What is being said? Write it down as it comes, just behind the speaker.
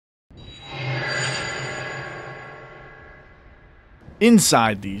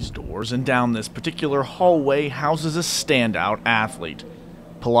Inside these doors and down this particular hallway houses a standout athlete.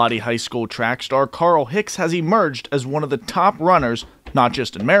 Pallotti High School track star Hicks has emerged as one of the top runners, not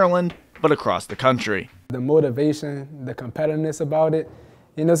just in Maryland, but across the country. The motivation, the competitiveness about it,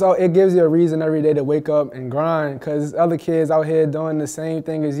 so it gives you a reason every day to wake up and grind, because other kids out here doing the same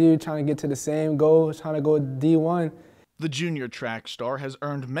thing as you, trying to get to the same goal, trying to go D1. The junior track star has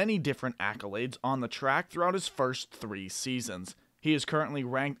earned many different accolades on the track throughout his first 3 seasons. He is currently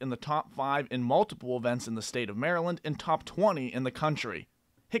ranked in the top 5 in multiple events in the state of Maryland and top 20 in the country.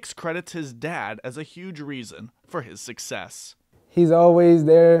 Hicks credits his dad as a huge reason for his success. He's always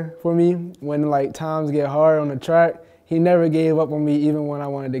there for me when times get hard on the track. He never gave up on me even when I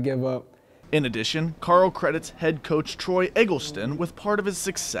wanted to give up. In addition, Carl credits head coach Troy Eggleston with part of his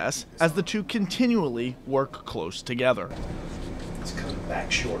success as the two continually work close together. It's coming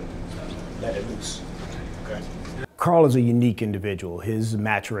back short. Let it loose. Okay. Carl is a unique individual. His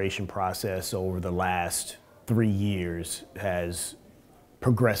maturation process over the last 3 years has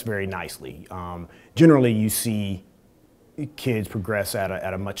progressed very nicely. Generally, you see kids progress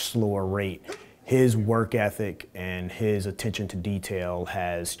at a much slower rate. His work ethic and his attention to detail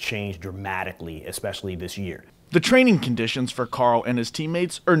has changed dramatically, especially this year. The training conditions for Carl and his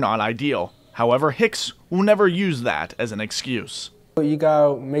teammates are not ideal. However, Hicks will never use that as an excuse. You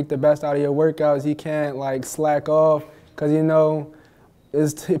gotta make the best out of your workouts. You can't slack off, because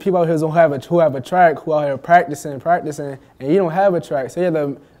there's people out here who have a track, who out here practicing, and you don't have a track, so you have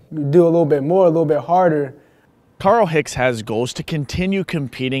to do a little bit more, a little bit harder. Carl Hicks has goals to continue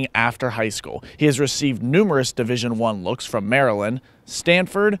competing after high school. He has received numerous Division I looks from Maryland,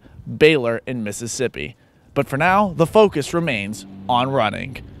 Stanford, Baylor, and Mississippi. But for now, the focus remains on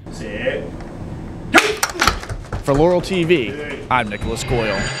running. That's it. For Laurel TV, I'm Nicholas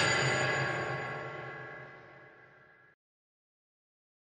Coyle.